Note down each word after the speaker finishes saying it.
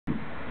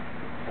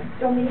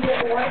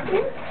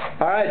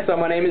Alright, so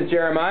my name is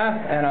Jeremiah,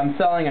 and I'm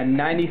selling a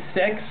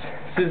 96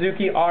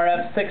 Suzuki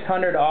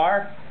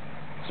RF600R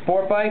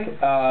sport bike.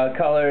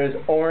 Color is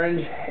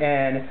orange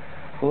and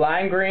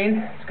lime green.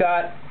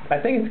 I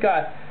think it's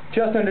got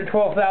just under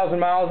 12,000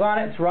 miles on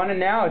it. It's running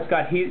now. It's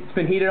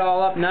been heated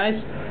all up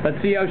nice.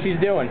 Let's see how she's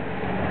doing.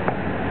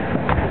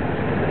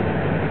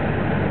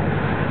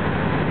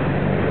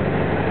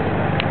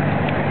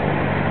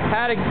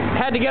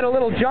 Had to get a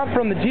little jump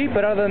from the Jeep,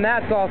 but other than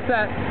that, it's all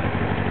set.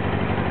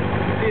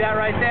 See that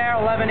right there,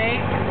 11.8.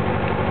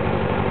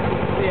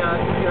 See,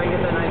 I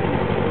get that nice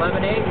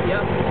 11.8,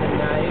 yep,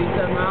 and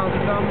 87 miles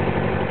or something.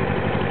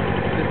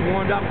 Just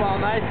warmed up all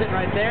nice, sitting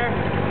right there.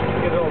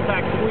 Give it a little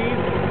tack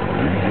squeeze.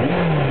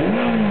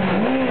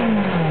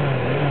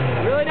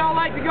 Really don't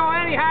like to go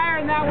any higher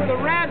than that with the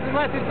revs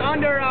unless it's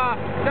under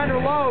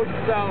load,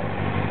 so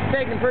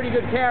taking pretty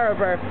good care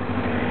of her.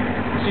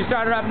 She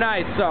started up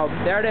nice, so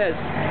there it is.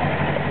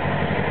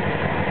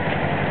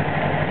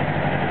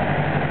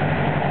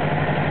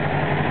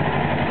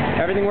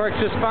 Everything works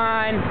just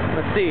fine.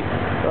 Let's see.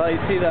 Well, you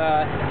see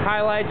the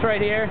highlights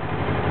right here.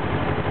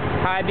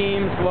 High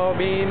beams, low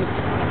beams.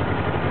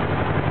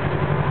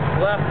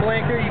 Left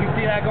blinker, you can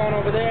see that going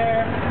over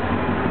there.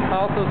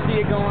 Also see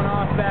it going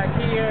off back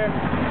here.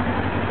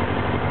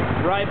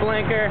 Right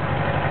blinker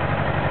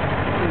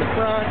in the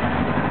front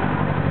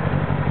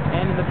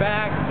and in the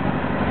back.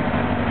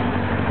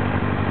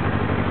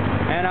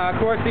 And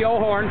of course the old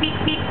horn.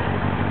 Let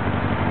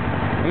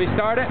me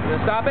start it.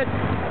 Let's stop it.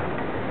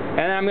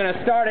 And I'm going to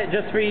start it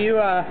just for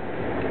you, I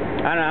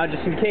don't know,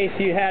 just in case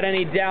you had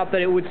any doubt that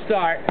it would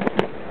start.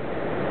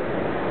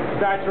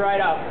 Starts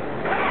right up.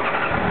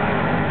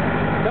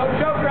 No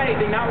choke or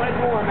anything, not when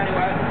it's warm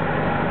anyway.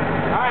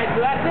 Alright,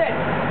 so that's it.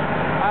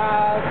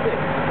 Let's see.